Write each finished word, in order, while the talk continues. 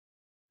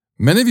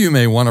Many of you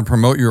may want to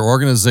promote your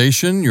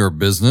organization, your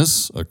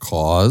business, a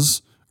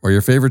cause, or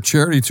your favorite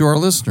charity to our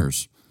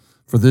listeners.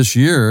 For this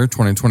year,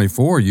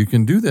 2024, you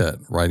can do that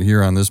right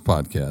here on this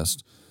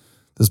podcast.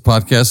 This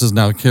podcast is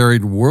now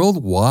carried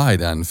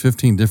worldwide on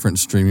 15 different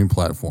streaming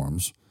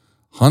platforms.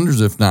 Hundreds,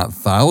 if not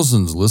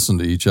thousands, listen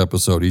to each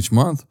episode each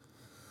month.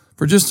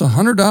 For just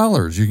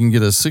 $100, you can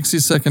get a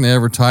 60-second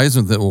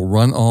advertisement that will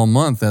run all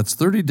month. That's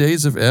 30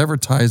 days of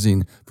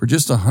advertising for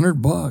just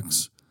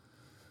 $100.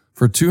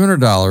 For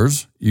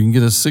 $200, you can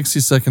get a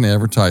 60-second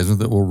advertisement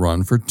that will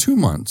run for 2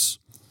 months.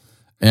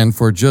 And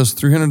for just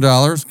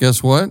 $300,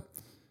 guess what?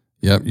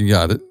 Yep, you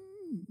got it.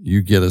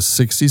 You get a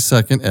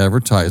 60-second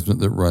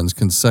advertisement that runs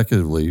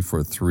consecutively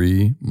for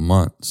 3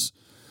 months.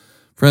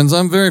 Friends,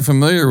 I'm very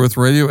familiar with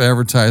radio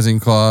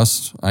advertising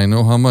costs. I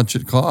know how much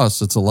it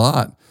costs. It's a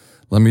lot.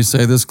 Let me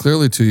say this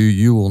clearly to you.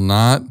 You will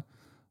not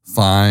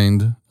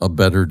find a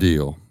better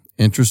deal.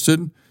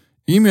 Interested?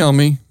 Email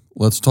me.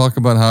 Let's talk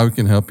about how we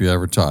can help you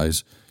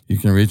advertise. You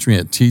can reach me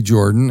at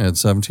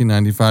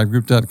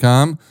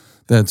tjordan@1795group.com.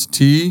 That's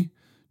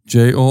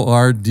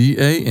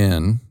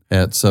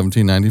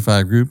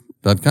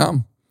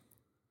TJORDAN@1795group.com.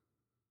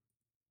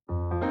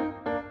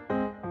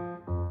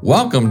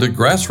 Welcome to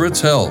Grassroots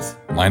Health.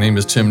 My name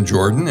is Tim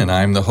Jordan, and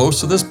I'm the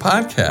host of this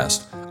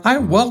podcast. I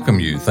welcome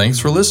you. Thanks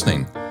for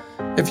listening.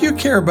 If you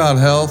care about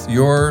health,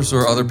 yours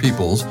or other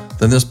people's,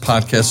 then this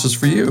podcast is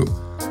for you.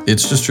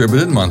 It's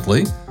distributed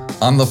monthly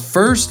on the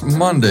first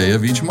Monday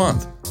of each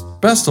month.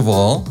 Best of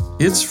all,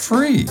 it's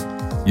free.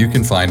 You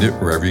can find it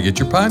wherever you get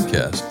your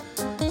podcast.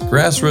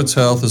 Grassroots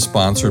Health is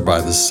sponsored by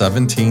the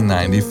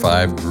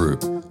 1795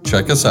 Group.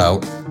 Check us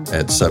out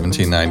at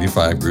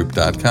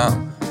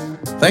 1795group.com.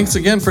 Thanks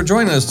again for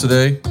joining us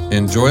today.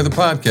 Enjoy the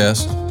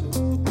podcast.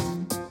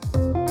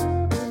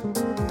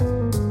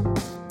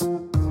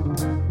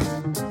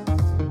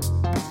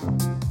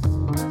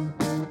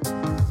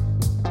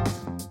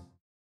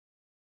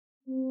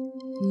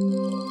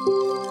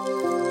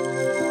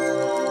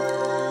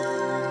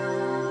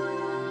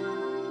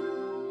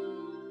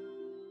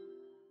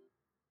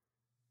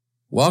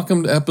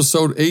 Welcome to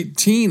episode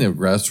 18 of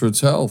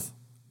Grassroots Health.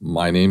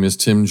 My name is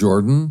Tim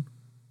Jordan,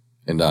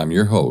 and I'm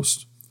your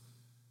host.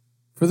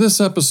 For this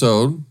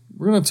episode,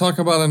 we're going to talk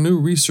about a new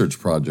research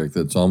project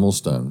that's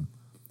almost done.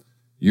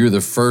 You're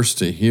the first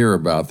to hear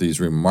about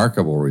these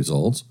remarkable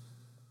results.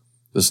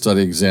 The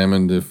study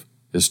examined if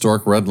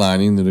historic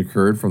redlining that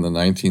occurred from the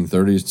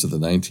 1930s to the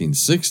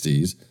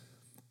 1960s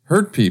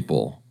hurt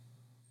people,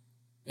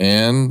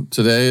 and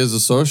today is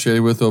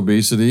associated with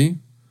obesity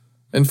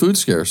and food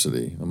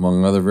scarcity,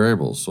 among other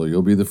variables, so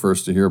you'll be the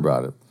first to hear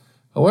about it.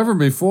 However,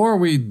 before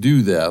we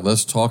do that,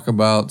 let's talk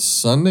about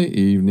Sunday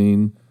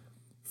evening,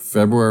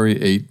 February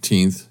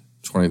 18th,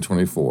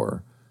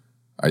 2024.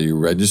 Are you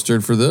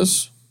registered for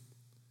this?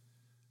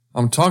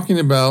 I'm talking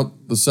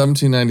about the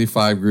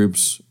 1795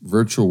 Group's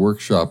virtual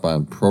workshop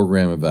on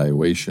program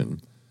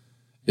evaluation.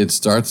 It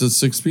starts at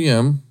 6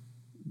 p.m.,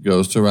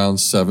 goes to around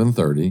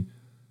 7:30,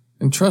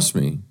 and trust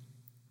me,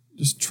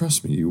 just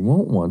trust me, you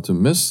won't want to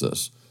miss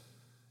this.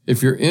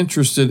 If you're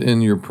interested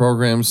in your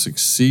program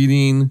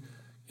succeeding,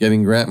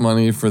 getting grant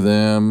money for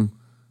them,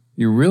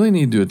 you really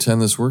need to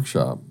attend this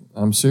workshop.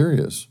 I'm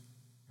serious.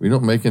 We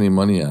don't make any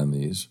money on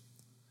these.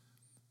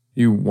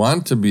 You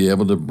want to be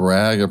able to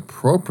brag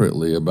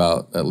appropriately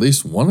about at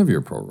least one of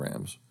your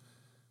programs.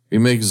 We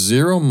make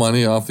zero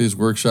money off these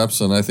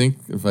workshops, and I think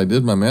if I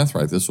did my math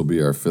right, this will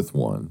be our 5th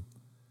one.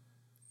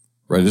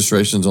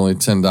 Registration is only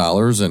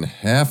 $10, and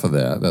half of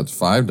that, that's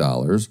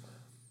 $5,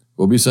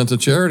 will be sent to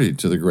charity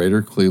to the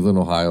Greater Cleveland,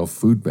 Ohio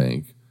Food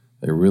Bank.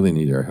 They really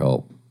need our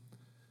help.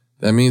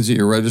 That means that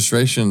your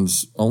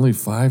registration's only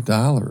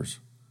 $5.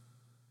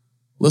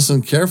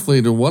 Listen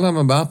carefully to what I'm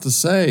about to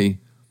say.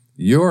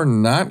 You're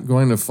not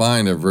going to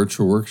find a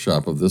virtual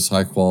workshop of this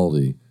high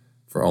quality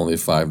for only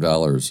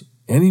 $5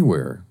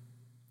 anywhere.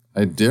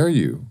 I dare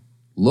you.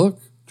 Look,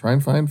 try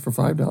and find it for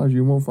 $5.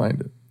 You won't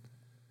find it.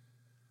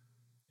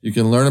 You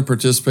can learn and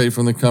participate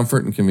from the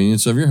comfort and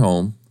convenience of your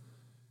home.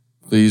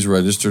 Please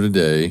register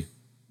today.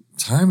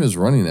 Time is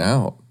running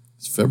out.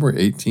 It's February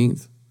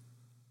 18th.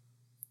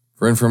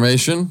 For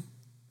information,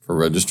 for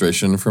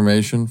registration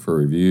information, for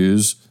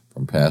reviews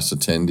from past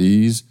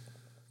attendees,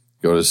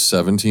 go to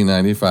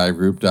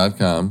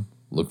 1795group.com,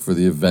 look for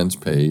the events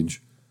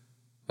page,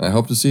 and I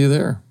hope to see you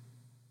there.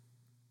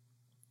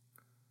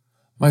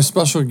 My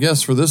special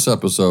guest for this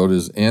episode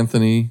is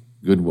Anthony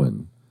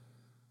Goodwin.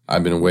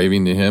 I've been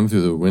waving to him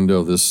through the window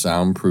of this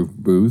soundproof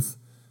booth.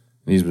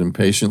 He's been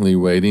patiently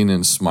waiting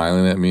and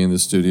smiling at me in the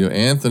studio.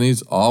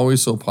 Anthony's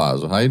always so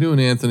positive. How you doing,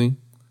 Anthony?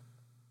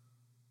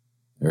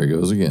 There he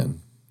goes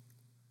again.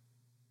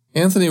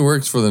 Anthony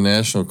works for the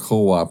National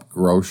Co-op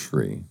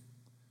Grocery.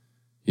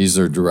 He's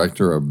their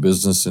Director of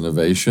Business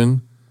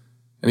Innovation,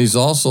 and he's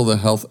also the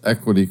Health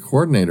Equity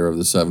Coordinator of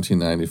the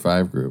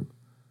 1795 Group.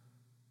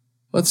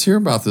 Let's hear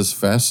about this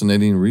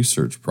fascinating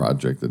research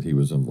project that he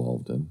was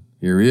involved in.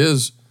 Here he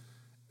is,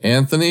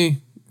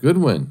 Anthony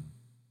Goodwin.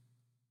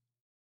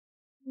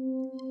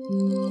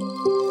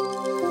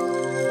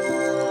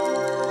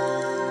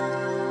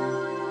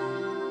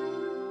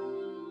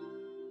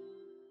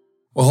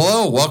 Well,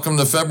 hello. Welcome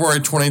to February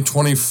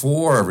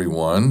 2024,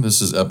 everyone.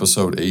 This is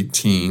episode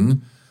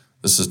 18.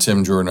 This is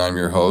Tim Jordan. I'm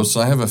your host.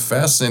 I have a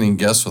fascinating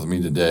guest with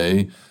me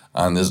today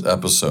on this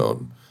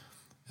episode.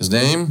 His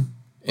name,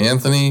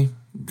 Anthony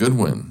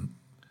Goodwin.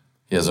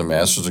 He has a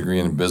master's degree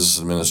in business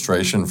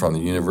administration from the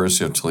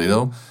University of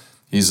Toledo.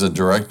 He's the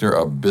director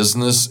of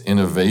business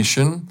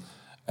innovation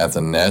at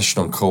the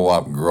National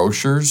Co-op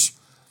Grocers.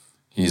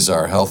 He's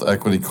our health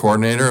equity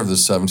coordinator of the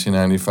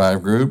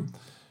 1795 group.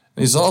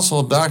 He's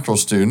also a doctoral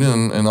student,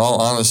 and in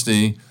all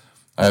honesty,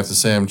 I have to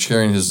say I'm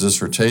chairing his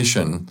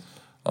dissertation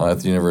at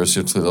the University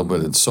of Toledo,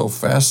 but it's so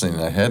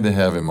fascinating, I had to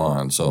have him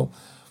on. So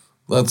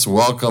let's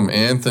welcome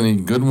Anthony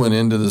Goodwin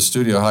into the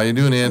studio. How you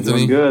doing,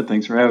 Anthony? I'm doing good.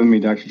 Thanks for having me,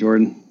 Dr.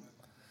 Jordan.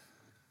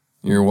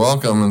 You're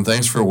welcome, and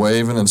thanks for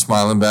waving and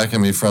smiling back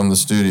at me from the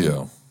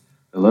studio.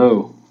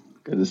 Hello.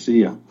 Good to see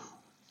you.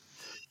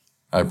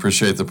 I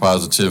appreciate the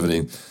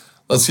positivity.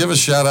 Let's give a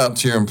shout out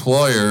to your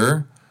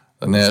employer,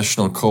 the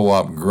National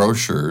Co-op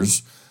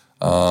Grocers.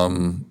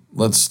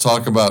 Let's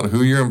talk about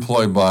who you're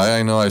employed by.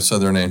 I know I said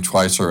their name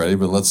twice already,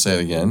 but let's say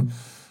it again.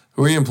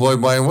 Who are you employed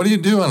by, and what do you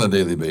do on a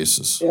daily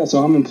basis? Yeah,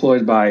 so I'm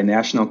employed by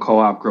National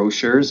Co-op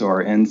Grocers,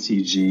 or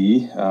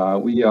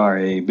NCG. We are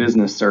a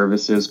business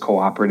services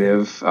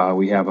cooperative.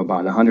 We have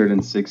about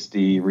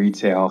 160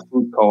 retail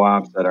food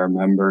co-ops that are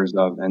members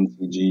of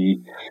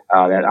NCG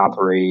that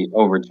operate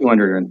over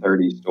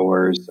 230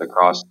 stores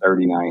across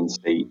 39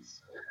 states.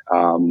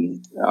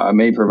 I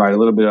may provide a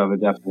little bit of a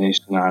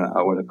definition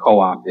on what a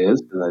co-op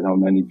is, because I know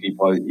many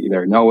people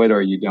either know it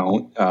or you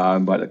don't.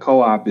 But a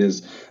co-op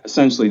is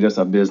essentially just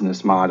a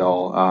business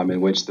model in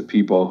which the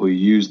people who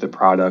use the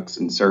products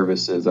and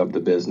services of the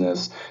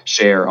business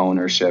share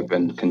ownership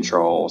and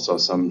control. So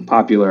some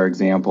popular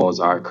examples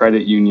are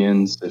credit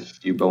unions.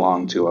 If you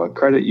belong to a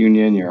credit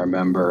union, you're a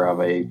member of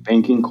a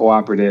banking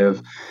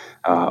cooperative.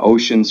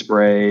 Ocean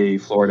Spray,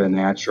 Florida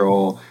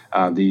Natural.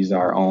 These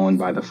are owned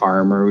by the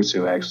farmers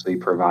who actually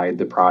provide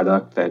the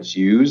product that's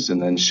used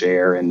and then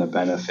share in the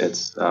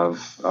benefits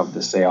of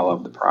the sale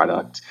of the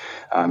product.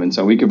 And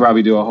so we could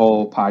probably do a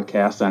whole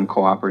podcast on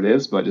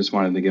cooperatives, but just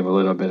wanted to give a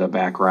little bit of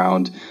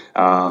background.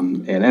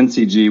 And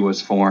NCG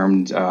was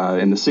formed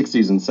in the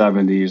 60s and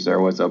 70s. There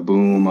was a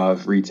boom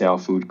of retail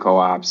food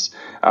co-ops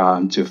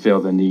to fill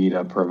the need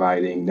of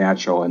providing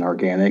natural and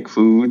organic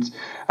foods.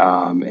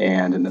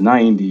 And in the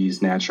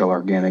 90s, natural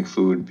organic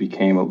food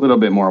became a little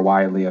bit more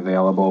widely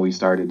available. We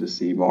started to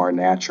see more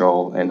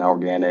natural and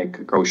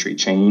organic grocery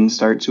chains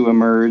start to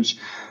emerge.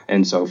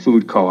 And so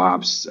food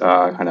co-ops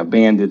kind of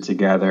banded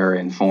together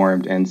and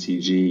formed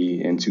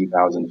NCG in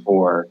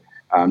 2004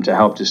 to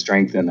help to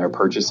strengthen their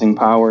purchasing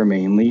power,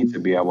 mainly to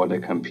be able to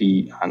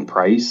compete on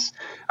price.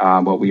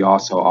 But we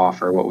also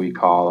offer what we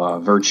call a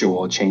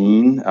virtual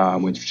chain,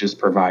 which just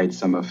provides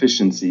some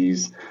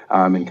efficiencies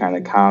and kind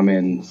of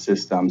common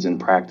systems and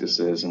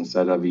practices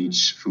instead of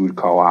each food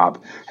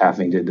co-op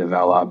having to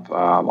develop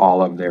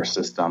all of their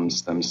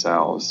systems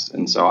themselves.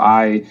 And so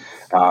I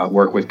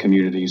work with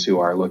communities who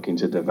are looking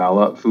to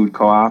develop food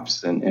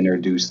co-ops and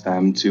introduce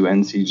them to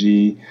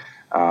NCG.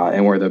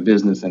 And where the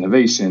business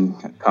innovation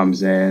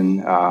comes in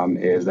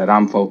is that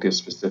I'm focused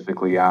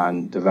specifically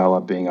on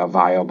developing a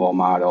viable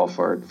model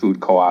for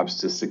food co-ops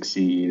to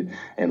succeed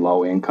in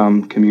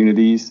low-income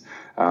communities.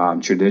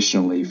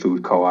 Traditionally,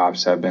 food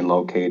co-ops have been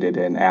located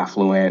in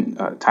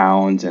affluent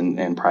towns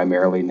and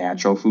primarily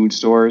natural food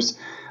stores.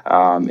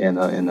 In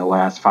the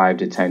last 5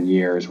 to 10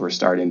 years, we're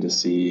starting to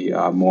see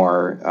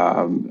more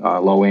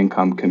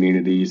low-income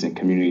communities and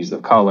communities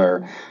of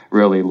color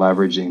really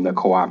leveraging the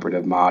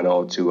cooperative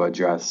model to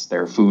address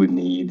their food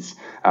needs,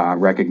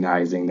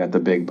 recognizing that the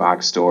big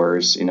box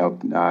stores,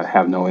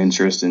 have no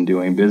interest in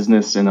doing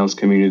business in those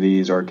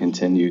communities or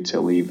continue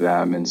to leave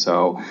them. And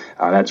so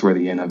that's where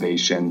the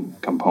innovation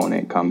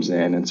component comes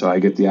in. And so I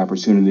get the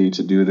opportunity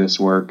to do this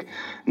work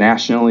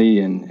nationally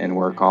and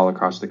work all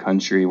across the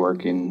country,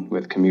 working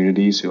with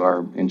communities who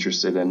are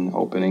interested in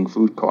opening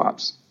food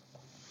co-ops.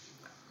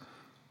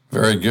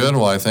 Very good.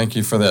 Well, I thank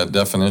you for that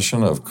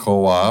definition of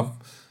co-op.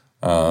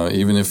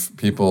 Even if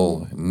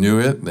people knew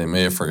it, they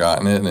may have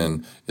forgotten it,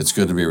 and it's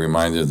good to be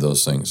reminded of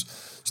those things.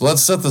 So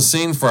let's set the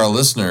scene for our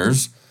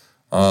listeners.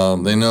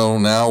 They know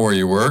now where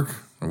you work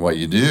and what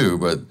you do,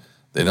 but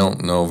they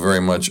don't know very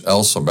much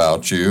else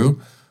about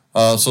you.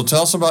 So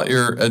tell us about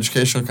your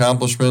educational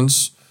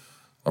accomplishments,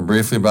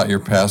 briefly about your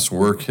past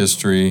work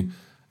history,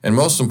 and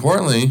most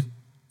importantly,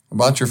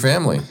 about your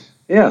family.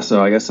 Yeah,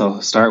 so I guess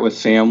I'll start with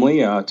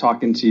family.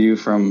 Talking to you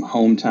from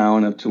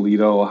hometown of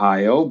Toledo,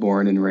 Ohio,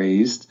 born and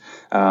raised.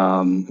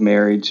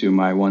 Married to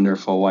my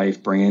wonderful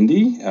wife,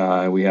 Brandy.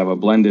 We have a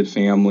blended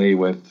family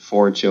with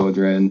 4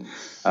 children,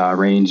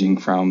 ranging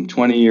from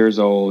 20 years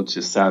old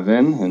to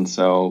 7, and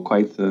so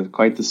quite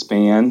the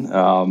span.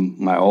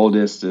 My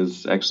oldest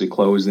is actually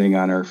closing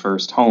on her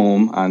first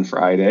home on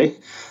Friday.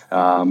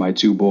 My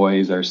 2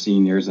 boys are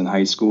seniors in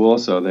high school,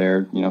 so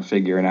they're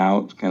figuring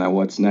out kind of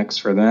what's next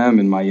for them,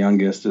 and my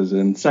youngest is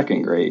in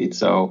 2nd grade.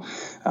 So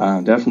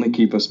definitely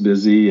keep us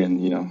busy, and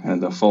kind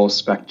of the full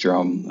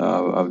spectrum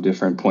of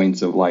different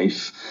points of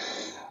life.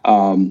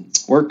 When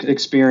Work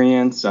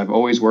experience, I've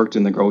always worked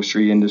in the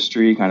grocery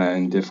industry, kind of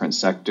in different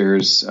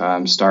sectors.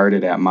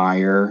 Started at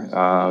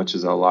Meijer, which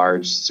is a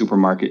large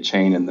supermarket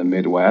chain in the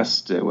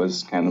Midwest. It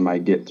was kind of my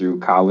get through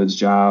college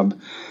job.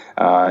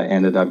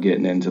 Ended up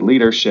getting into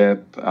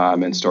leadership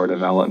and store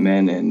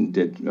development, and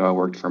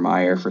worked for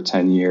Meijer for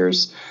 10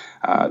 years.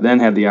 Then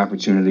had the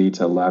opportunity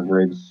to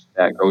leverage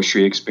that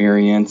grocery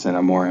experience in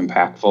a more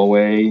impactful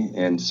way.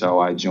 And so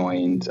I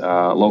joined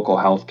a local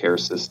healthcare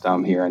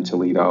system here in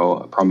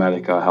Toledo,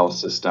 ProMedica Health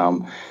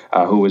System,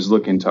 who was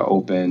looking to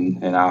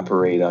open and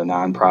operate a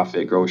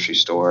nonprofit grocery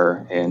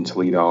store in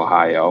Toledo,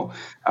 Ohio,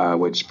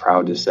 which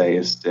proud to say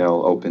is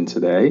still open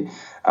today.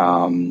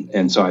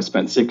 And so I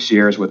spent 6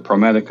 years with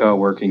ProMedica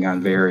working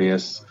on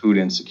various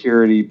food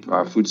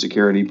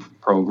security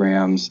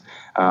programs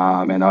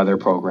and other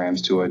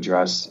programs to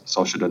address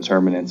social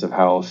determinants of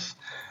health.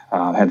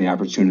 Had the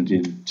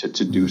opportunity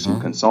to do some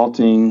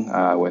consulting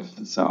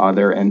with some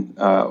other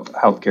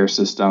healthcare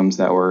systems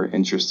that were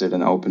interested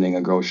in opening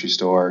a grocery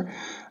store.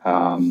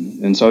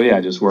 And so, I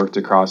just worked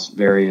across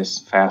various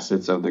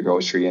facets of the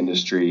grocery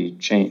industry,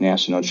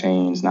 national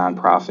chains,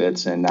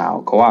 nonprofits, and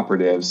now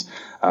cooperatives.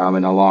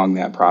 And along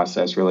that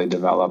process, really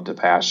developed a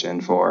passion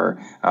for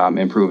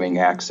improving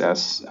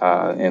access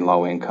in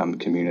low-income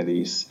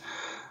communities.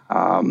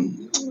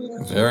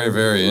 Very,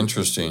 very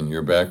interesting.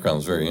 Your background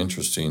is very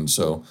interesting.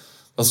 So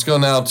let's go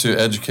now to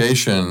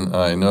education.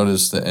 I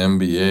noticed the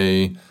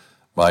MBA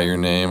by your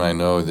name. I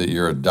know that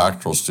you're a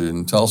doctoral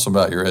student. Tell us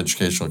about your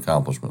educational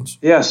accomplishments.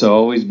 Yeah, so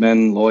always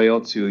been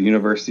loyal to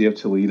University of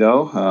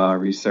Toledo.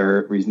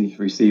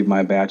 Received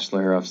my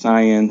Bachelor of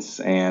Science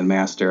and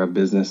Master of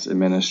Business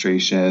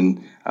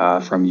Administration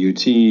from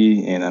UT,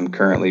 and I'm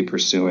currently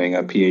pursuing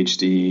a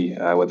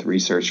PhD with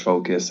research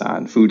focus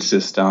on food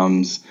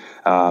systems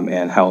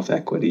and health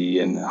equity.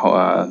 And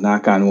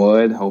knock on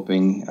wood,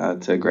 hoping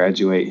to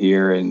graduate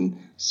here in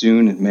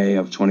May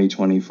of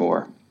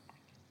 2024.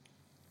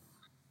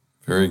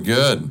 Very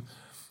good.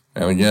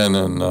 And again,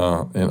 in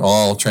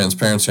all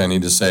transparency, I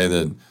need to say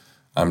that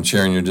I'm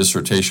chairing your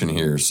dissertation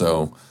here,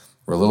 so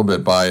we're a little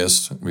bit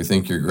biased. We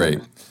think you're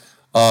great.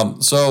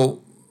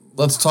 So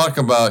let's talk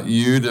about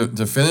you.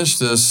 To finish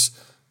this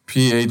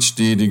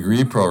PhD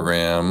degree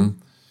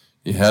program,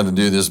 you had to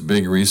do this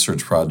big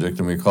research project,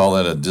 and we call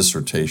that a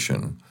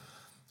dissertation.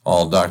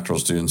 All doctoral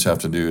students have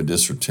to do a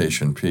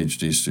dissertation,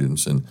 PhD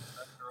students. And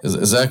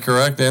is that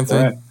correct, Anthony?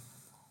 Correct.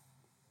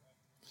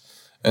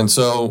 And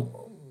so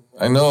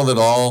I know that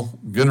all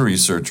good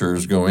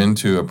researchers go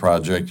into a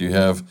project. You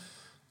have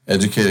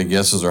educated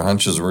guesses or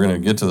hunches. We're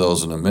going to get to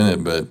those in a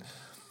minute, but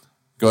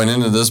going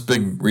into this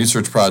big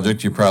research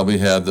project, you probably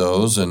had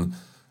those, and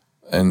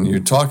you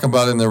talk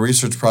about in the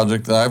research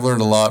project that I've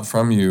learned a lot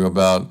from you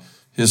about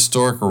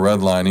historical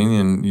redlining,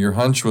 and your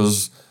hunch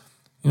was,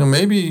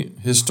 maybe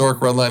historic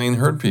redlining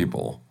hurt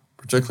people,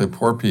 particularly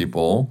poor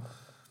people,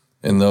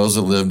 and those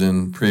that lived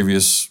in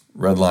previous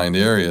redlined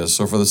areas.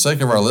 So for the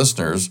sake of our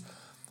listeners,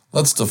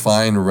 let's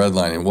define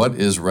redlining. What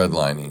is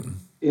redlining?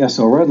 Yeah,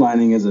 so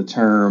redlining is a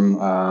term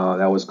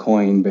that was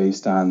coined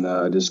based on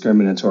the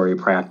discriminatory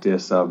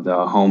practice of the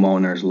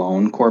Homeowners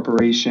Loan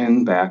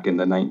Corporation back in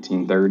the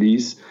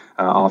 1930s,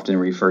 often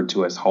referred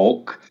to as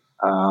HOLC.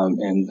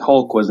 And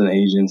HOLC was an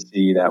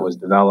agency that was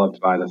developed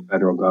by the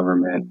federal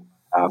government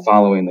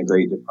following the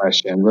Great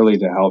Depression, really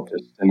to help to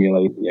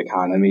stimulate the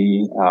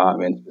economy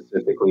and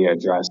specifically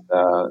address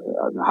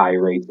the high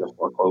rates of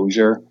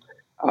foreclosure.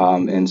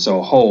 And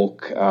so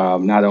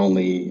HOLC not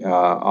only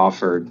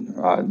offered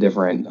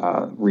different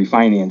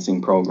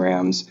refinancing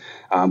programs,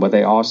 but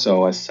they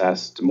also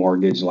assessed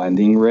mortgage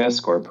lending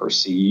risk or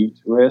perceived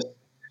risk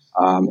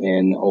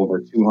in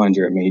over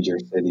 200 major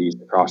cities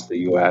across the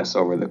U.S.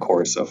 over the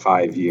course of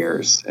 5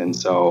 years. And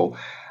so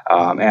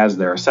as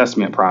their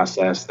assessment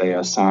process, they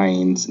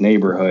assigned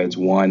neighborhoods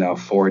one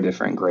of 4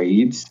 different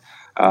grades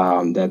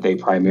that they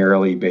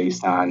primarily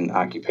based on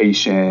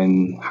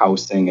occupation,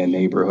 housing, and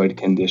neighborhood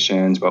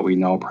conditions, but we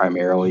know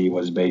primarily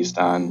was based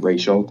on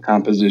racial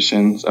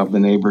compositions of the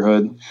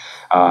neighborhood.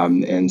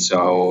 And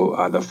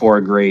so the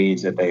 4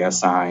 grades that they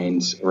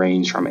assigned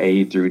range from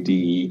A through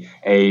D,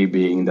 A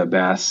being the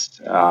best,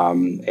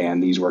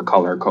 and these were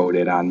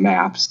color-coded on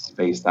maps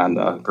based on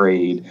the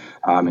grade.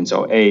 And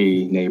so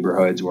A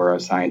neighborhoods were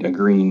assigned a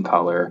green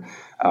color,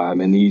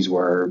 and these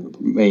were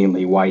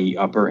mainly white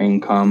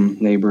upper-income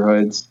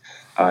neighborhoods.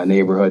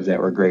 Neighborhoods that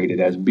were graded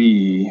as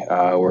B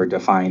were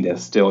defined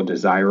as still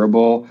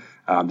desirable.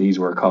 These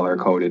were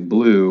color-coded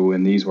blue,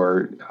 and these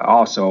were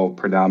also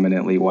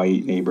predominantly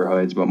white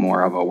neighborhoods, but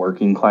more of a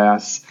working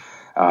class.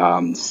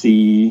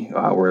 C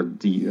were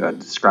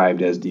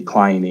described as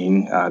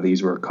declining.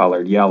 These were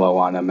colored yellow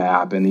on a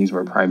map, and these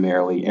were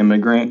primarily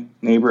immigrant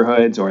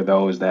neighborhoods or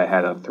those that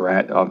had a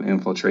threat of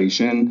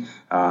infiltration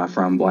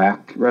from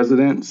Black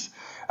residents.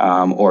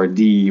 Or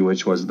D,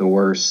 which was the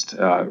worst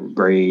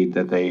grade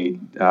that they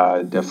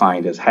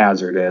defined as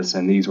hazardous,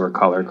 and these were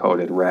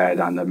color-coded red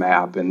on the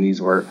map, and these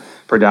were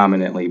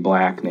predominantly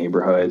Black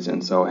neighborhoods,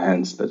 and so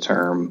hence the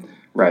term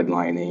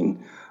redlining.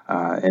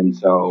 And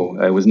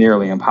so it was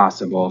nearly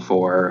impossible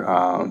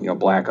for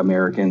Black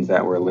Americans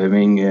that were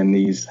living in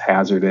these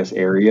hazardous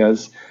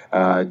areas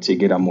to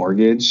get a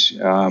mortgage.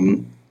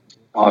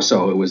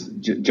 Also, it was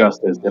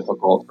just as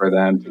difficult for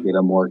them to get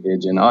a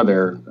mortgage in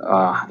other,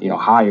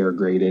 higher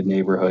graded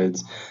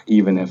neighborhoods,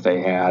 even if they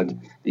had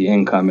the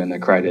income and the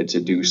credit to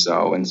do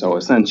so. And so,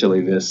 essentially,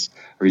 this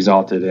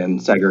resulted in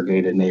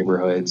segregated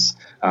neighborhoods,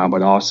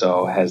 but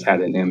also has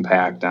had an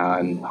impact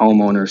on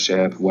home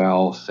ownership,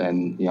 wealth,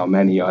 and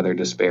many other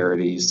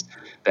disparities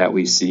that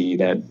we see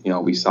that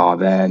we saw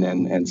then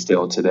and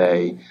still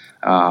today.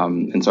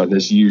 And so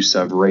this use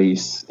of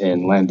race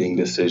in lending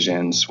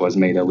decisions was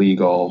made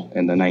illegal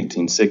in the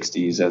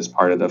 1960s as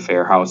part of the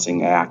Fair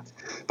Housing Act.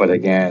 But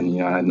again,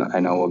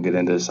 I know we'll get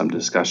into some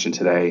discussion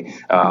today,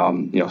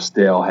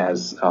 still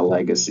has a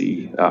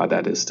legacy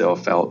that is still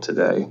felt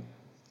today.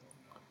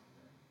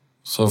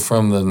 So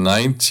from the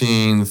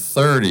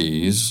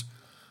 1930s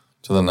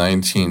to the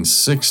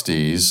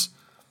 1960s,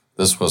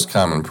 this was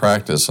common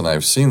practice, and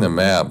I've seen the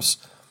maps.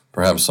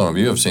 Perhaps some of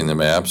you have seen the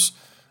maps.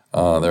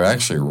 They're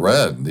actually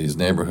red. These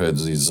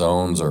neighborhoods, these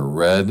zones are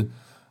red.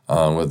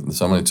 With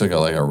somebody took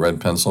a red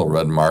pencil,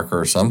 red marker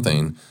or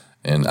something,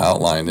 and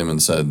outlined them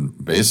and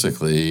said,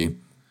 basically,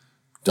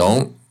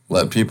 don't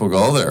let people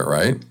go there,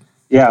 right?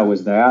 Yeah, it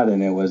was that,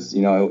 and it was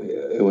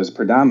it was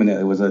predominant.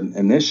 It was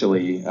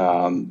initially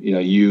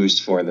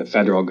used for the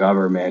federal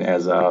government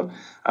as a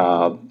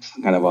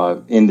kind of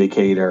a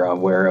indicator of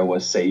where it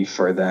was safe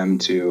for them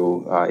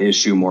to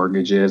issue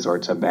mortgages or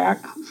to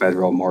back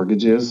federal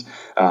mortgages.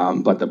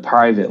 But the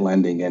private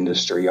lending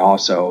industry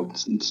also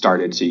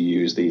started to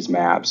use these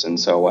maps, and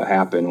so what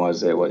happened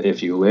was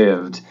if you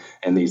lived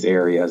in these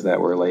areas that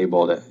were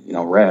labeled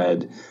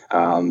red,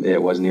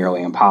 it was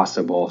nearly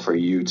impossible for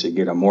you to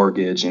get a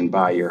mortgage and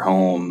buy your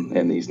home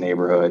in these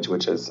neighborhoods,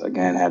 which has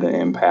again had an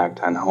impact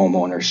on home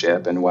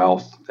ownership and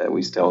wealth that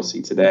we still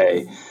see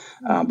today.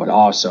 But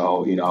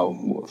also,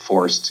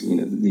 forced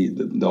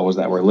those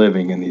that were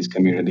living in these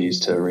communities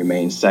to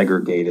remain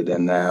segregated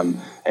in them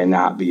and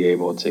not be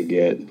able to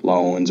get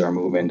loans or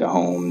move into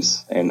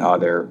homes in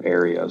other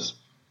areas.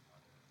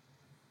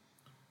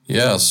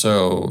 Yeah,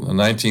 so the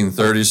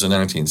 1930s and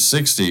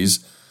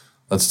 1960s,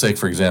 let's take,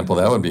 for example,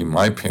 that would be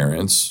my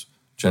parents'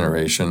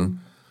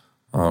 generation.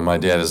 My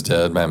dad is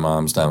dead. My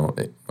mom's now,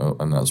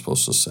 I'm not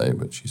supposed to say,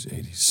 but she's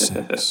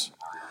 86.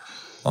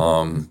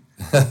 I'm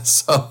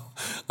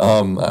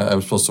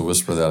supposed to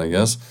whisper that, I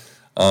guess.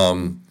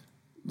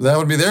 That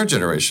would be their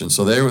generation.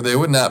 So they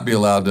would not be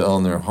allowed to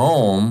own their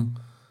home,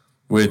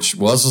 which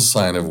was a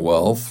sign of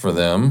wealth for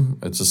them.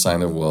 It's a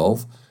sign of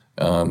wealth.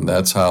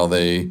 That's how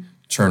they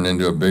turned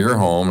into a bigger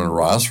home in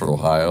Rossford,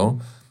 Ohio,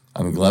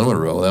 on Glenwood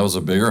Road. That was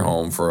a bigger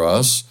home for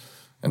us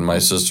and my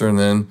sister. And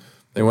then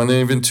they went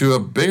even to a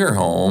bigger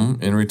home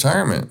in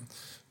retirement.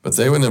 But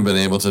they wouldn't have been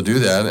able to do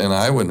that, and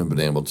I wouldn't have been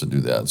able to do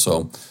that.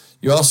 So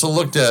you also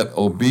looked at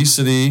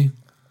obesity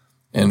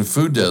and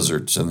food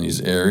deserts in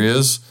these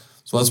areas.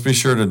 So let's be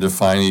sure to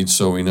define each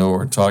so we know what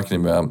we're talking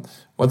about.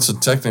 What's the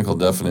technical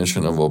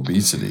definition of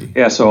obesity?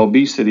 Yeah, so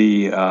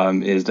obesity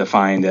is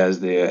defined as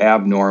the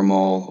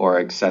abnormal or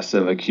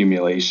excessive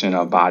accumulation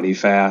of body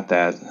fat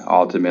that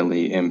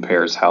ultimately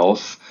impairs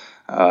health.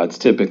 It's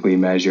typically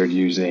measured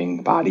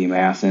using body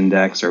mass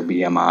index or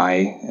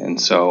BMI. And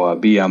so a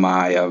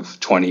BMI of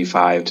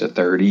 25 to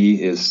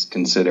 30 is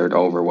considered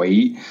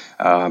overweight,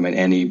 and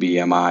any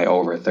BMI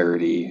over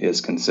 30 is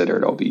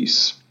considered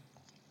obese.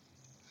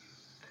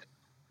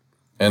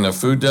 And a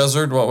food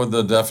desert, what would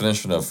the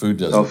definition of food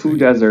desert be? So food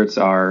deserts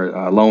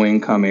are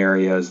low-income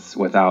areas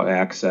without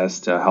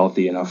access to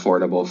healthy and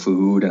affordable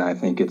food, and I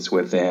think it's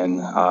within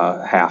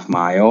a half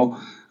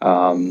mile.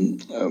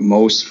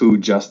 Most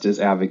food justice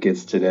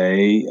advocates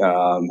today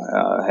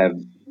have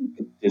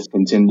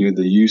discontinued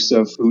the use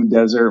of food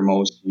desert.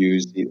 Most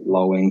use the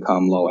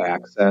low-income,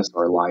 low-access,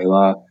 or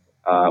LILA,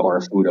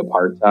 or food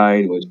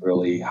apartheid, which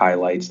really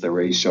highlights the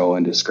racial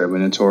and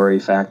discriminatory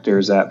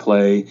factors at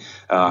play,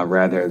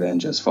 rather than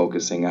just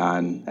focusing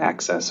on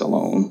access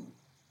alone.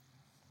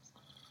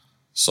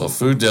 So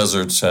food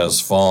deserts has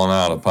fallen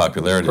out of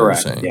popularity,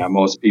 Correct. you're saying? Yeah,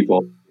 most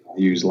people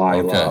use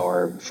LILA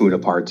or food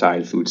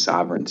apartheid, food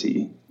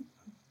sovereignty.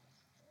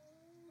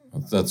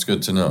 That's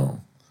good to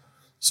know.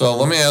 So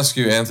let me ask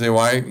you, Anthony,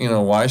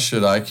 why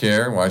should I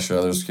care? Why should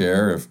others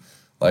care? If,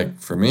 like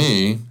for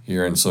me,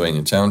 here in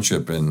Sylvania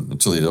Township in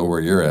Toledo, where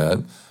you're at,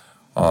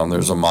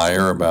 there's a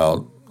Meijer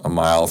about a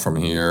mile from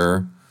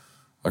here,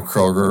 a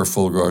Kroger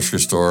full grocery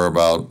store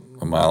about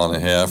a mile and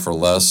a half or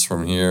less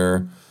from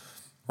here,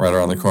 right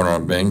around the corner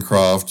on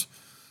Bancroft.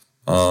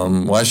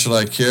 Why should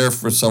I care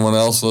for someone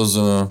else lives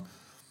in an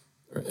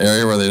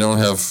area where they don't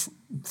have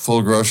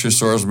full grocery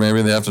stores?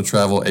 Maybe they have to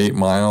travel 8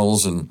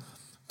 miles and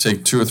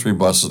take 2 or 3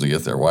 buses to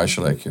get there. Why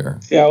should I care?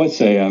 Yeah, I would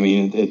say,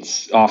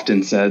 it's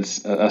often said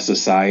a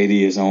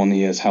society is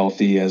only as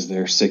healthy as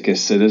their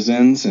sickest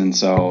citizens. And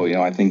so,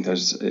 I think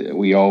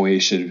we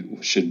always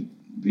should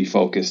be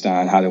focused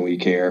on how do we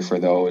care for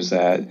those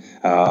that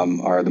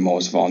are the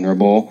most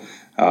vulnerable.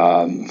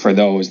 For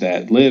those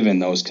that live in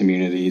those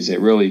communities, it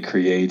really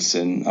creates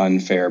an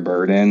unfair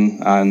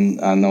burden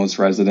on those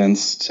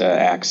residents to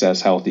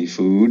access healthy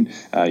food.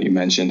 You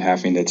mentioned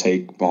having to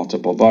take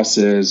multiple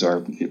buses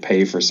or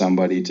pay for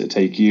somebody to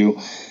take you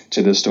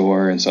to the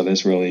store, and so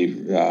this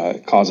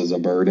really causes a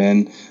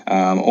burden.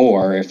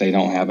 Or if they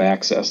don't have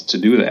access to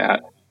do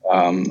that,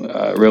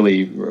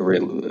 really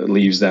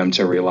leaves them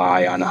to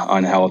rely on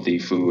unhealthy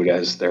food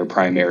as their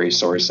primary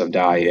source of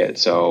diet.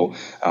 So,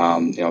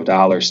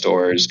 dollar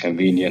stores,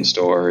 convenience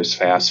stores,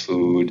 fast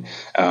food,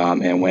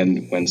 and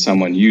when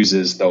someone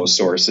uses those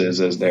sources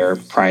as their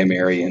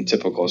primary and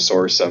typical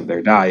source of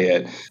their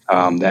diet,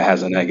 that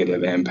has a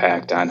negative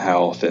impact on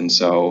health. And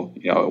so,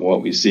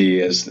 what we see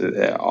is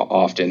that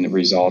often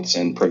results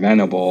in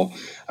preventable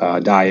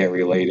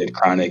diet-related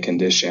chronic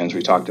conditions.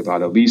 We talked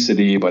about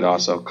obesity, but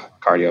also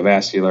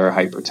cardiovascular,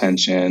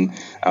 hypertension.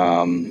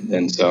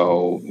 And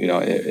so,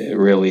 it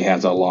really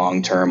has a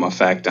long-term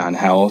effect on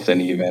health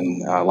and even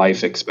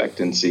life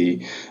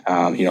expectancy,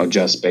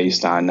 just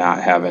based on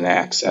not having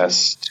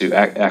access to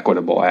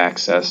equitable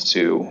access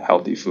to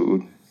healthy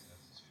food.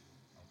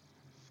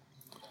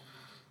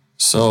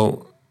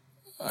 So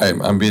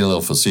I'm being a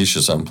little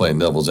facetious. I'm playing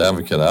devil's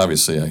advocate.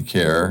 Obviously, I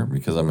care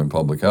because I'm in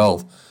public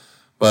health.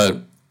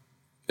 But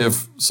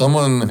if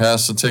someone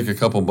has to take a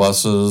couple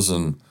buses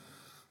and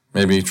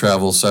maybe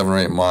travel 7 or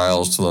 8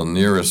 miles to the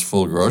nearest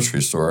full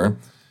grocery store,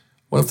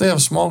 what if they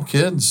have small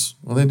kids?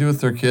 What do they do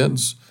with their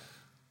kids?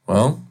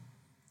 Well,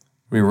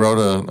 we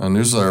wrote a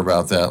newsletter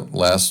about that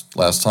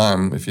last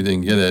time. If you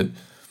didn't get it,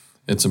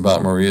 it's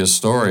about Maria's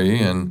story,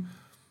 and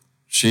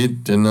she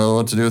didn't know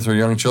what to do with her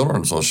young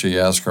children, so she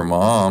asked her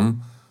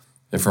mom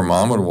if her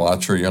mom would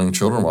watch her young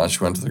children while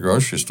she went to the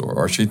grocery store,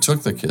 or she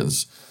took the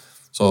kids.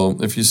 So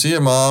if you see a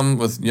mom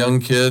with young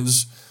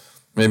kids,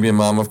 maybe a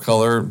mom of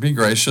color, be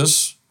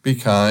gracious, be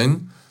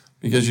kind,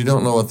 because you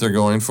don't know what they're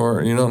going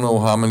for. You don't know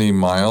how many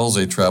miles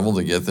they traveled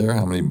to get there,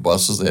 how many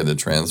buses they had to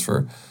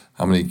transfer,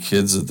 how many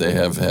kids that they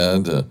have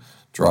had to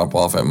drop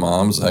off at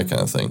mom's, that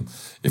kind of thing.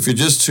 If you're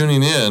just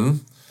tuning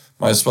in,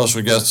 my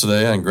special guest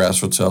today on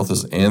Grassroots Health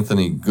is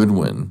Anthony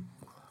Goodwin.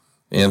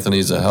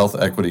 Anthony's a health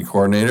equity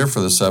coordinator for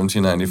the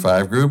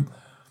 1795 group.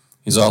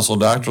 He's also a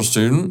doctoral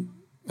student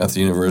at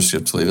the University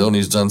of Toledo, and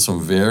he's done some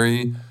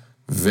very,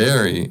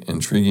 very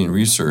intriguing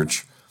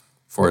research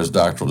for his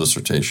doctoral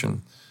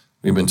dissertation.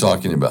 We've been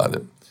talking about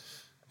it.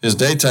 His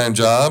daytime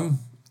job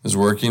is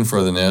working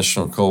for the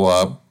National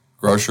Co-op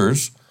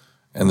Grocers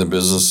and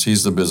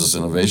he's the business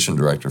innovation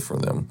director for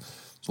them.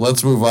 So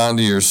let's move on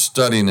to your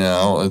study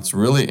now. It's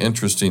really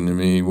interesting to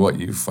me what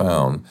you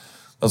found.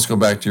 Let's go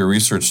back to your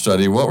research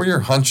study. What were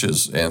your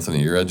hunches,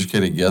 Anthony, your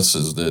educated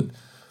guesses that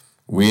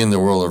we in the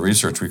world of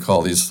research, we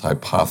call these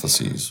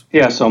hypotheses?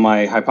 Yeah, so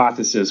my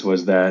hypothesis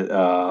was that,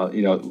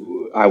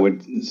 I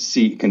would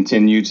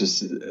continue to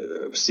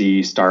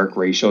see stark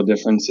racial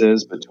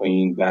differences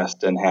between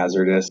best and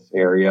hazardous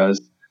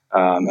areas,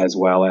 as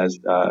well as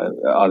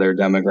other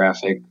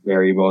demographic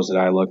variables that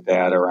I looked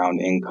at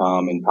around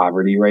income and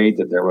poverty rate,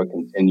 that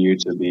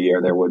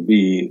there would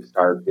be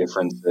stark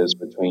differences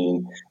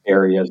between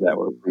areas that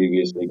were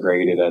previously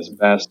graded as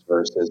best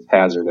versus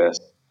hazardous.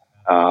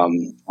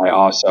 I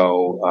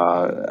also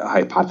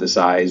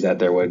hypothesized that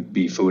there would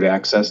be food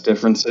access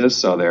differences,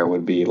 so there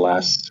would be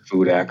less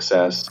food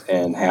access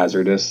in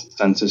hazardous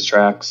census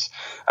tracts,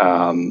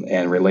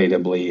 and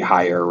relatably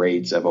higher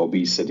rates of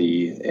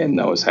obesity in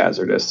those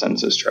hazardous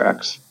census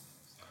tracts.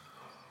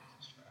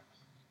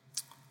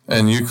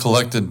 And you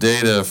collected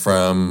data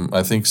from,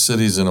 I think,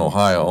 cities in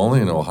Ohio,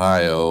 only in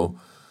Ohio.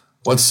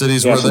 What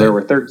cities were so they? There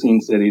were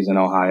 13 cities in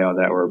Ohio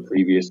that were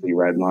previously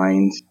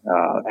redlined: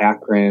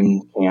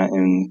 Akron,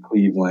 Canton,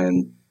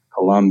 Cleveland,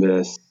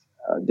 Columbus,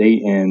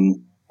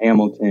 Dayton,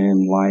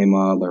 Hamilton,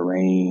 Lima,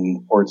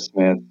 Lorain,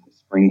 Portsmouth,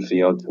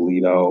 Springfield,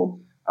 Toledo,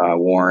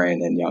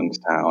 Warren, and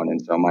Youngstown.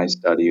 And so my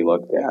study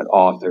looked at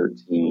all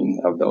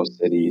 13 of those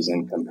cities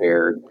and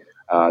compared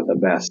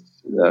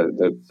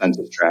the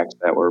census tracts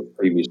that were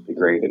previously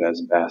graded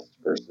as best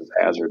versus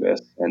hazardous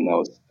in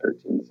those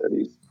 13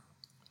 cities.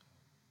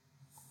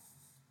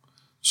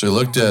 So you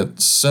looked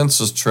at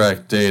census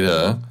tract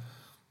data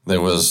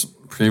that was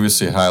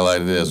previously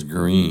highlighted as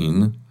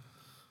green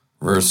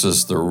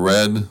versus the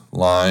red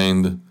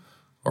lined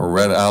or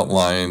red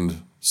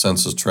outlined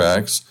census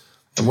tracts.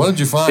 And what did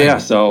you find? Yeah,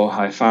 so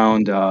I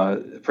found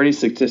pretty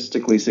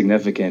statistically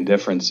significant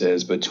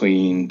differences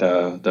between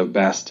the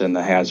best and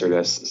the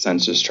hazardous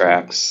census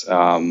tracts.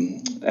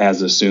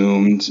 As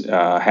assumed,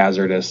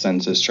 hazardous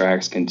census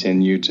tracts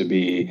continue to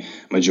be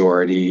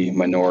majority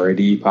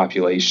minority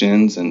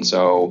populations. And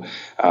so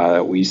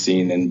we've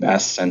seen in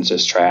best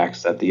census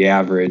tracts that the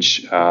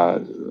average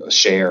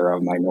share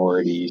of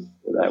minorities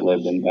that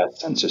live in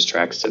best census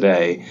tracts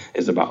today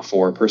is about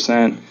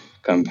 4%.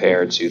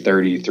 Compared to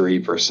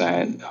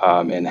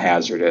 33%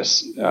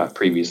 in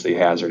previously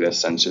hazardous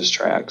census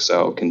tracts.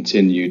 So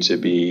continue to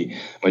be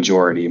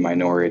majority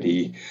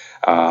minority.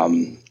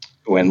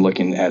 When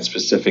looking at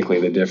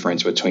specifically the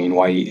difference between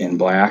white and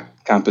black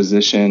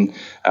composition.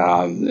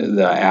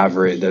 The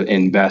average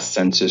in best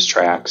census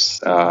tracts,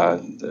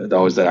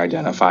 those that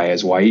identify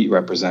as white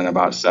represent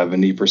about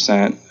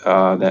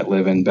 70% that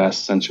live in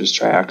best census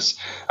tracts,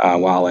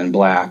 while in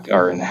black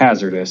or in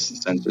hazardous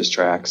census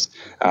tracts,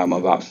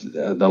 about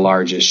the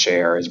largest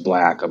share is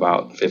black,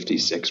 about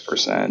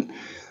 56%.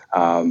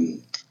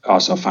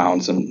 Also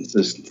found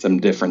some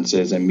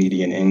differences in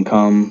median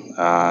income.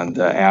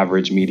 The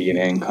average median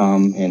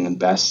income in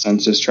best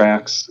census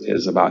tracts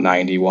is about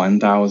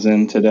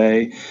 91,000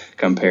 today,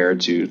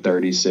 compared to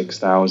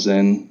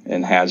 36,000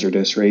 in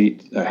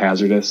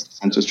hazardous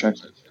census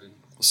tracts.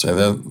 Say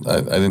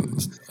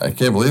that I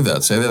can't believe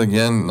that. Say that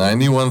again.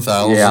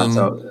 91,000 Yeah,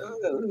 so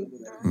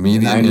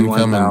median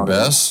income in 91,000.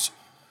 best,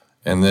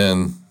 and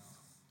then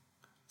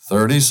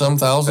 30-some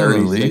thousand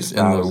in least in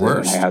the 36,000 in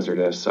worst.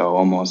 hazardous, so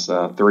almost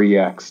a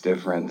 3x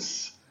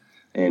difference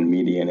in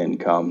median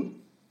income.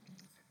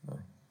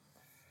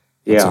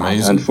 That's Yeah,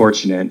 amazing.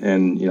 unfortunate.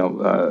 And,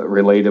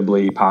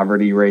 relatably,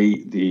 poverty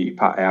rate, the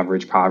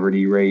average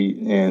poverty rate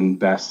in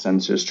best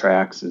census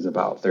tracts is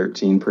about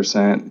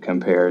 13%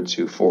 compared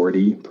to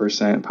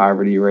 40%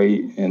 poverty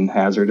rate in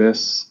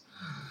hazardous.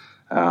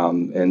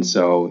 And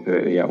so,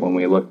 when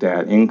we looked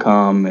at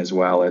income as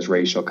well as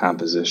racial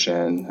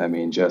composition, I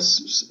mean,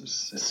 just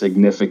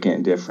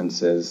significant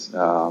differences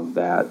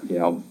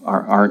that,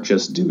 aren't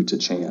just due to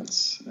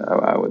chance,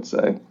 I would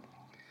say.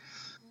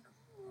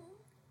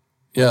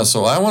 Yeah,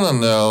 so I want to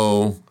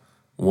know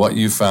what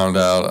you found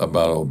out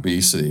about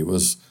obesity.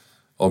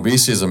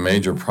 Obesity is a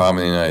major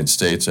problem in the United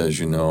States, as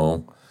you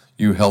know.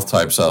 You health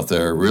types out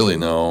there really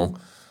know.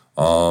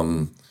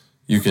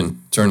 You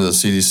can turn to the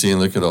CDC and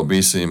look at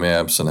obesity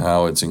maps and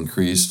how it's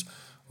increased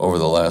over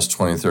the last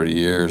 20, 30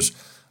 years.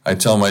 I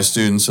tell my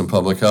students in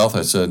public health,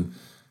 I said,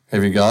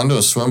 have you gone to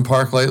a swim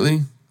park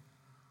lately?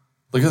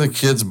 Look at the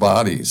kids'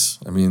 bodies.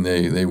 I mean,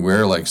 they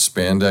wear like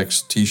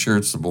spandex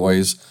t-shirts. The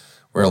boys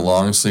wear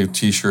long sleeve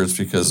t-shirts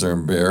because they're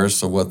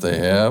embarrassed of what they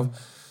have.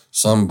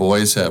 Some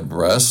boys have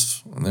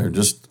breasts and they're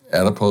just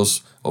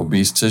adipose,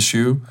 obese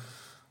tissue.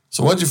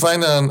 So what'd you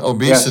find on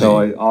obesity? Yeah, so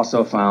I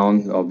also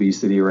found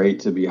obesity rate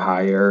to be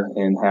higher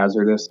in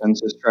hazardous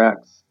census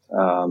tracts.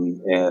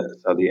 And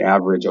so the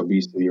average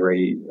obesity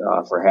rate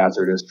for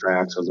hazardous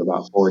tracts was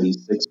about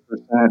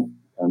 46%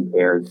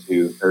 compared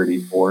to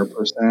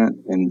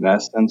 34% in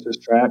best census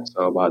tracts.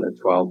 So about a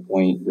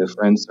 12-point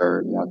difference,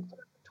 or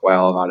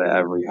 12 out of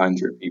every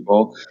 100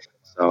 people.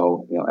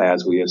 So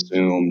as we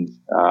assumed,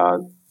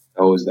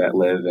 those that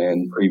live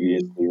in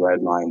previously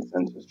redlined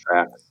census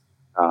tracts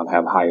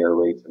have higher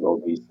rates of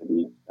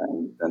obesity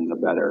than the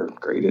better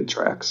graded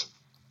tracts.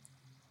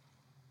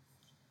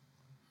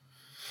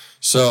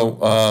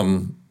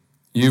 So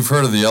you've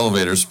heard of the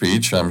elevator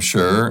speech, I'm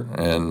sure,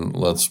 and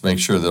let's make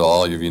sure that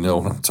all of you know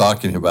what I'm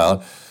talking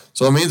about.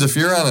 So it means if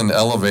you're on an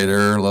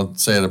elevator,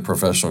 let's say at a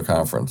professional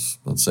conference,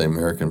 let's say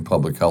American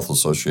Public Health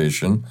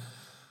Association,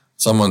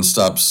 someone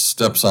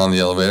steps on the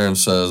elevator and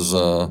says,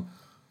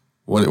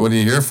 what are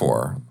you here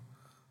for?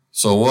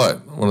 So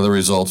what? What do the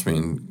results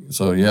mean?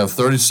 So you have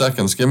 30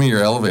 seconds. Give me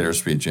your elevator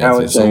speech, Anthony. I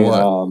would say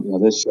so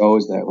what? This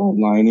shows that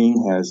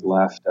redlining has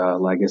left a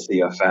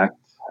legacy effect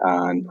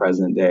on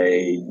present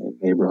day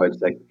neighborhood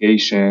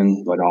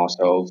segregation, but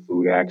also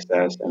food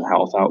access and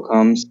health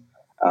outcomes.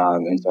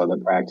 And so the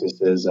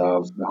practices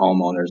of the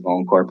Homeowners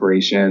Loan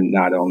Corporation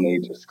not only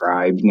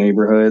described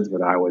neighborhoods,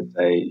 but I would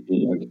say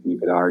you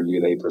could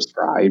argue they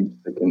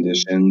prescribed the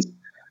conditions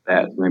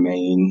that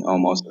remain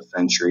almost a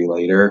century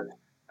later.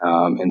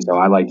 And so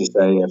I like to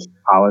say, if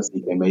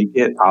policy can make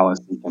it,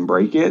 policy can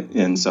break it.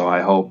 And so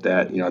I hope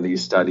that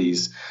these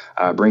studies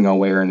bring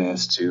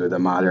awareness to the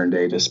modern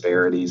day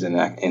disparities and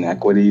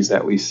inequities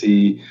that we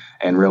see,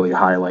 and really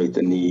highlight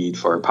the need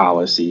for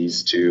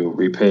policies to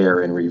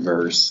repair and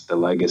reverse the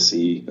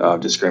legacy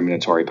of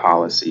discriminatory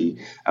policy,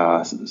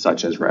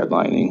 such as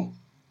redlining.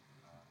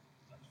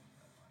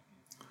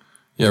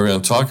 Yeah, we're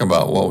going to talk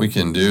about what we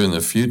can do in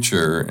the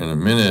future in a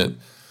minute.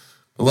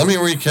 But let me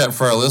recap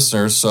for our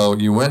listeners. So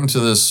you went into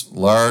this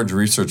large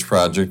research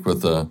project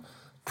with a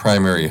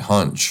primary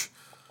hunch,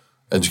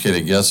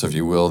 educated guess, if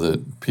you will,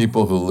 that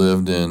people who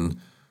lived in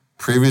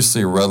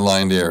previously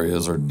redlined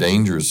areas or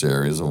dangerous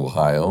areas of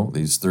Ohio,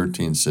 these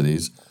 13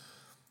 cities,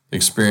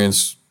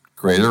 experienced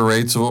greater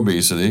rates of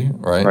obesity,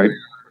 right?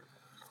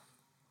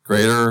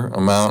 Greater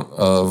amount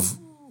of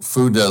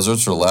food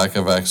deserts or lack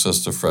of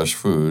access to fresh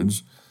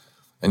foods.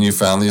 And you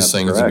found these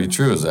things to be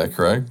true. Is that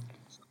correct?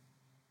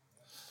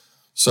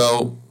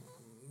 So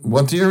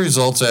what do your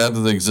results add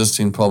to the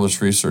existing published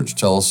research?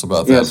 Tell us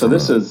about that. Yeah, so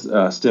this is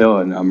still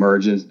an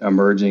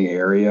emerging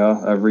area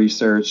of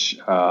research.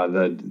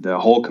 The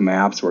Hulk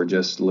maps were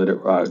just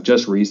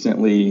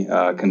recently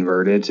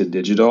converted to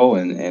digital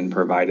and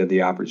provided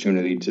the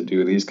opportunity to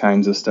do these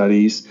kinds of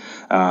studies.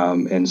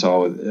 And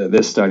so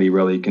this study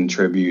really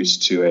contributes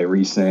to a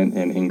recent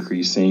and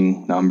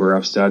increasing number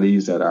of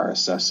studies that are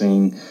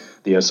assessing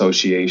the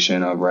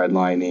association of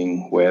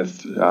redlining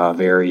with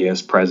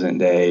various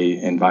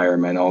present-day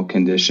environmental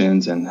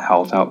conditions and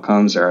health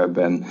outcomes. There have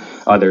been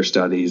other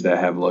studies that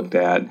have looked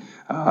at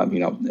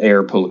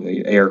air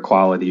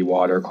quality,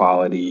 water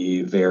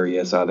quality,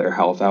 various other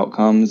health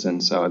outcomes.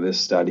 And so this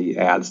study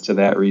adds to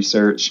that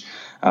research.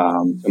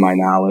 To my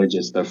knowledge,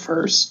 it's the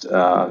first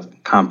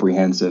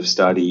comprehensive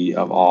study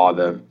of all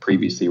the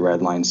previously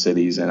redlined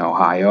cities in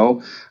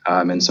Ohio.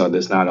 And so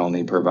this not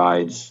only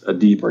provides a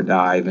deeper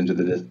dive into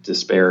the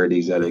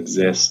disparities that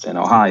exist in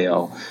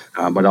Ohio,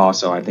 but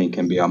also I think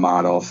can be a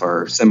model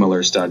for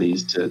similar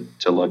studies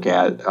to look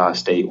at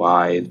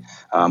statewide,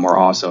 or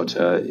also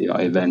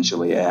to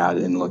eventually add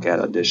and look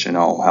at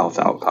additional health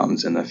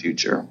outcomes in the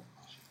future.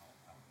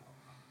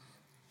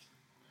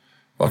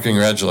 Well,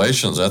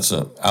 congratulations. That's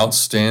an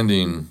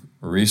outstanding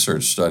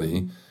research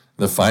study.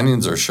 The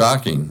findings are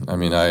shocking. I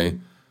mean, I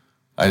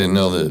didn't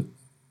know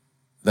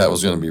that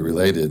was going to be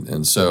related.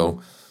 And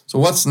so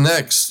what's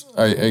next?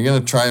 Are you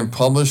going to try and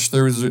publish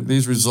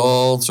these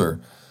results or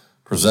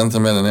present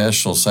them at a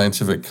national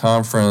scientific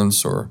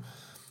conference or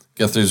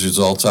get these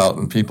results out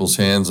in people's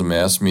hands in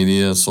mass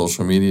media,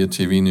 social media,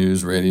 TV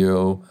news,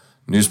 radio,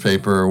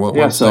 newspaper? What's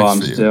next for you?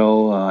 I'm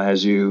still,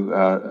 as you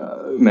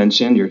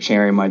mentioned, you're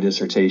chairing my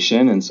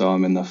dissertation, and so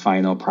I'm in the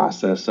final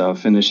process of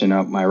finishing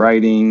up my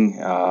writing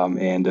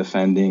and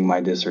defending my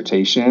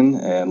dissertation,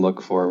 and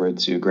look forward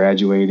to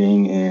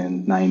graduating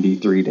in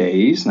 93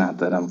 days. Not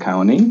that I'm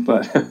counting,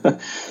 but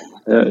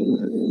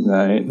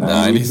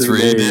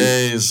 93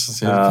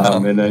 days.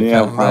 And then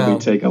I'll probably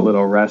take a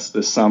little rest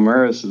this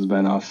summer. This has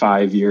been a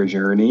 5-year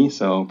journey,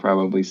 so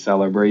probably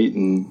celebrate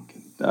and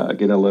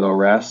get a little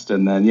rest.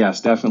 And then,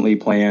 yes, definitely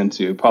plan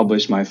to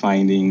publish my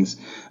findings,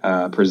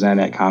 present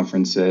at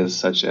conferences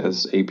such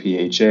as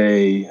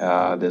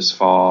APHA this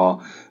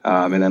fall,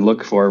 and then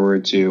look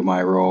forward to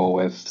my role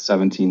with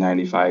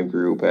 1795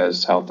 Group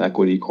as Health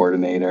Equity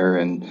Coordinator,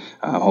 and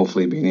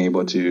hopefully being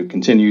able to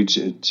continue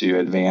to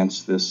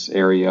advance this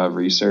area of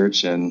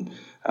research and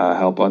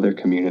help other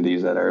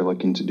communities that are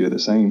looking to do the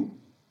same.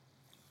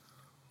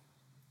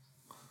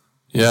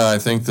 Yeah, I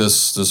think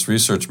this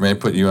research may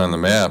put you on the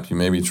map. You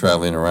may be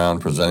traveling around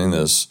presenting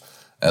this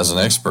as an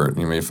expert.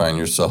 You may find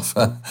yourself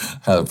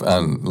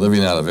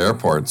living out of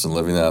airports and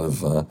living out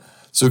of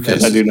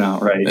suitcases. As I do now,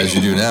 right? As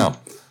you do now.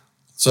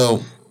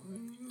 So,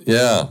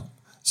 yeah.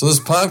 So this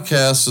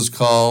podcast is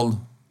called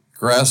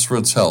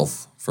Grassroots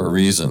Health for a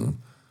reason.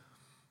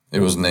 It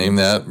was named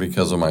that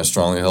because of my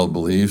strongly held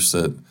beliefs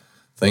that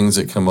things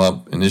that come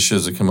up,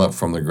 initiatives that come up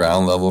from the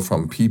ground level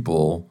from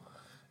people,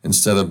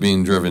 instead of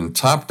being driven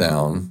top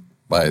down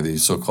by the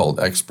so-called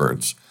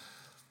experts,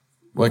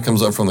 what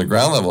comes up from the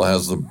ground level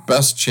has the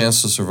best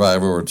chance to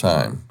survive over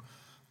time.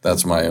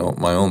 That's my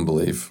own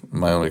belief,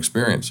 my own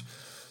experience.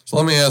 So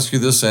let me ask you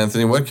this,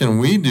 Anthony. What can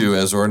we do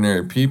as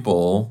ordinary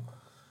people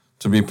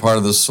to be part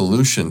of the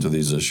solution to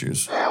these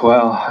issues?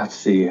 Well, let's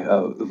see.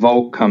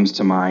 Vote comes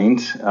to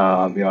mind.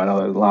 I know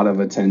there's a lot of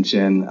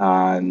attention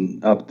on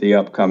the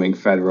upcoming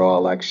federal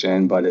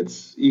election, but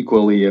it's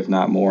equally, if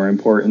not more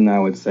important, I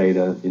would say,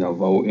 to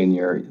vote in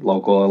your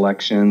local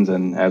elections.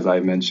 And as I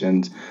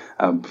mentioned,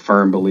 a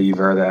firm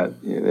believer that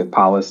if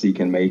policy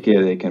can make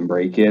it, it can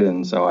break it.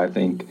 And so I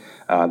think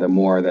the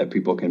more that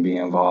people can be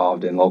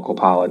involved in local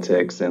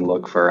politics and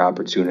look for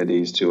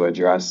opportunities to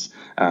address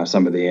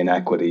some of the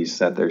inequities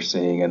that they're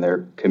seeing in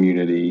their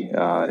community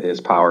is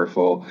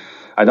powerful.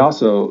 I'd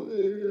also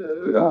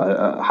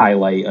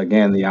highlight,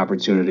 again, the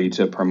opportunity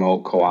to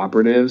promote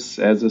cooperatives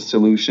as a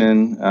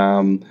solution.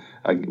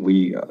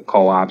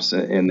 Co-ops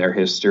in their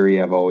history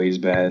have always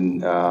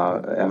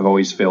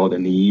filled a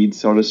need,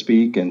 so to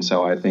speak. And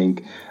so I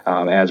think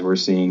as we're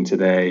seeing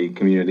today,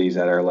 communities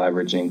that are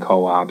leveraging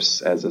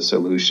co-ops as a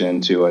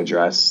solution to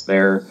address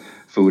their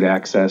food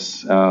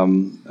access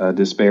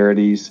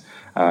disparities,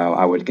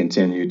 I would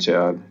continue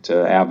to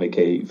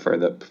advocate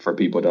for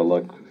people to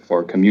look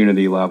for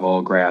community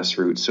level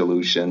grassroots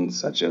solutions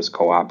such as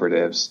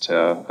cooperatives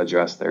to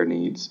address their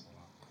needs.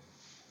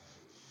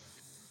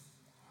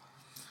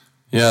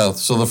 Yeah,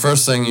 so the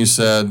first thing you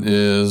said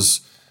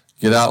is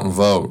get out and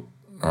vote.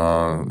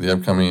 The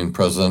upcoming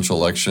presidential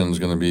election is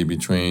going to be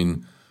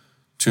between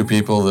two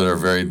people that are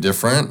very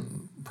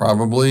different,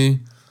 probably.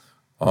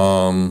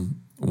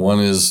 One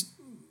is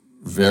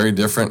very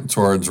different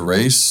towards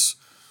race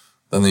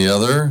than the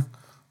other.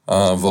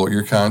 Vote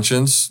your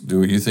conscience. Do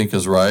what you think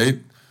is right.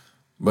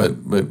 But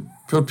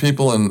put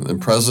people in the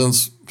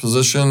president's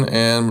position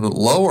and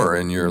lower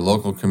in your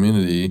local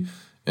community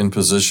in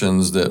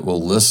positions that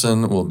will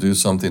listen, will do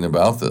something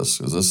about this,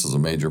 because this is a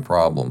major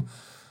problem.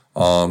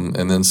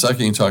 And then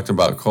second, you talked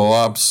about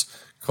co-ops.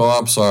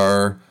 Co-ops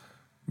are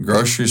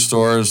grocery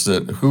stores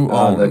that who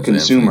owns? The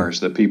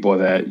consumers, Anthony? The people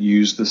that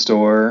use the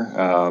store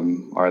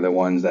are the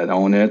ones that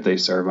own it. They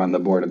serve on the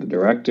board of the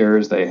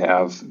directors. They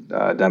have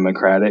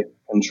democratic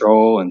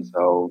control. And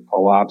so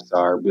co-ops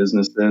are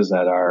businesses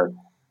that are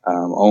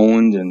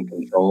owned and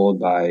controlled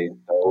by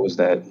those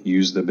that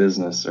use the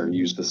business or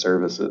use the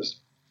services.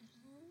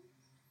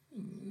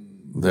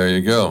 There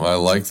you go. I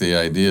like the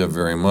idea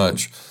very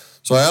much.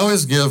 So I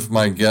always give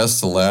my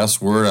guests the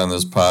last word on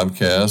this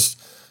podcast.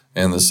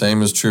 And the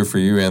same is true for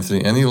you,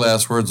 Anthony. Any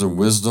last words of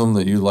wisdom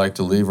that you'd like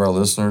to leave our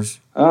listeners?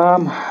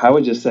 I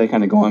would just say,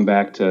 kind of going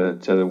back to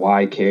the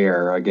why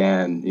care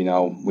again.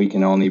 We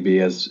can only be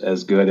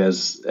as good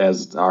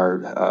as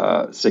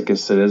our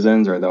sickest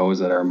citizens or those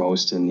that are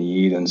most in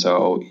need. And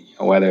so,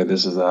 whether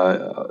this is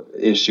a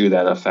issue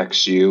that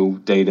affects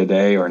you day to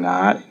day or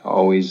not,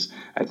 always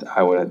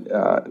I would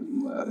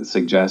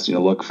suggest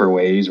look for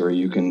ways where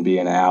you can be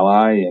an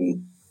ally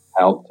and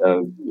help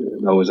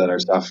those that are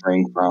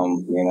suffering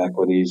from the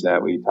inequities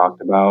that we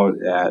talked about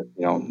at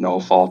no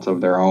fault of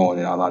their own.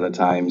 A lot of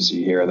times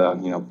you hear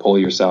the pull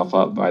yourself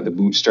up by the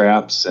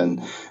bootstraps,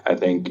 and I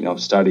think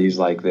studies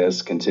like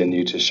this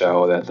continue to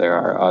show that there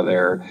are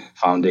other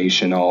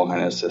foundational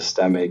kind of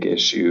systemic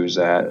issues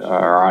that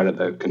are out of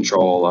the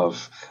control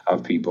of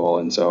people.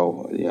 And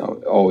so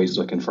always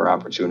looking for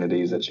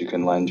opportunities that you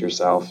can lend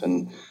yourself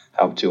and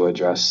help to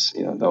address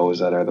those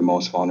that are the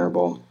most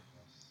vulnerable.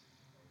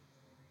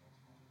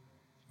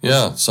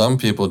 Yeah, some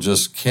people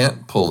just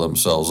can't pull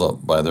themselves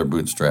up by their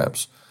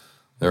bootstraps.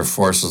 There are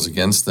forces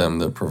against them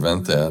that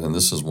prevent that, and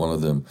this is one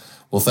of them.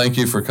 Well, thank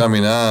you for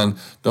coming on.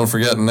 Don't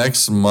forget,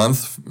 next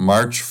month,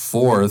 March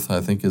 4th, I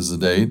think is the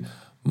date,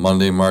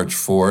 Monday, March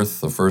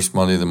 4th, the first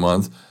Monday of the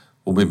month,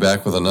 we'll be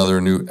back with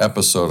another new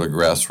episode of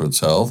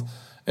Grassroots Health.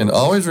 And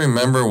always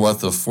remember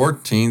what the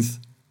 14th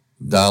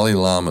Dalai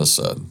Lama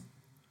said.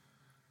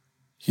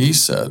 He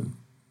said,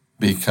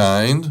 "Be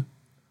kind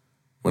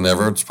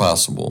whenever it's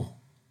possible.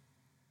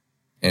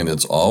 And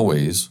it's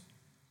always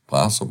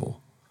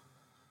possible."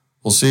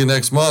 We'll see you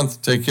next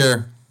month. Take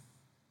care.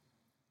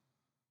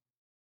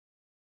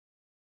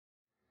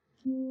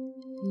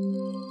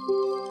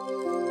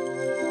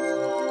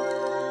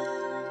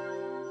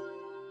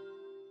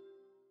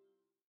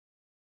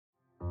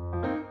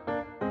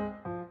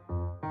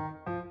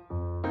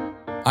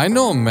 I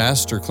know a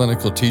master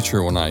clinical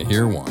teacher when I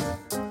hear one.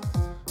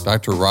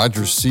 Dr.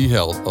 Roger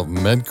Seahelt of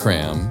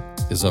MedCram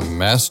is a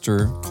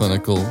master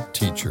clinical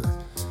teacher.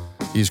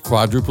 He's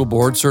quadruple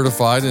board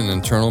certified in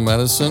internal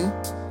medicine,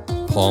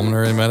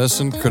 pulmonary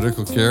medicine,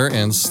 critical care,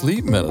 and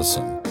sleep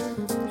medicine.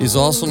 He's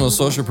also an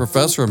associate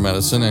professor of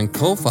medicine and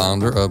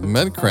co-founder of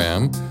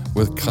MedCram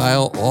with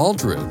Kyle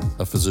Aldred,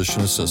 a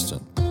physician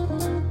assistant.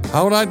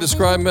 How would I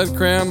describe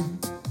MedCram?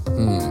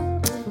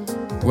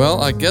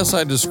 Well, I guess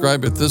I'd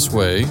describe it this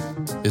way.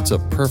 It's a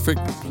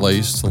perfect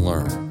place to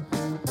learn.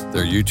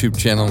 Their YouTube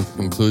channel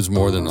includes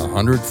more than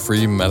 100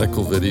 free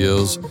medical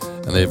videos,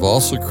 and they've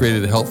also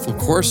created helpful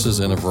courses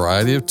in a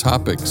variety of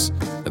topics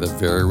at a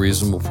very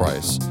reasonable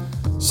price.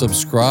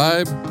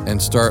 Subscribe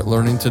and start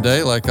learning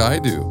today like I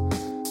do.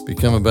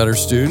 Become a better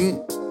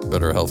student,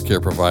 better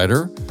healthcare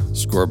provider,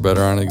 score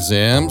better on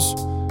exams,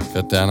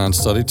 cut down on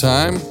study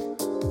time,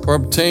 or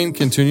obtain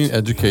continuing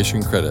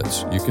education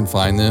credits. You can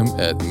find them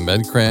at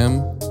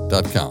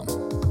medcram.com.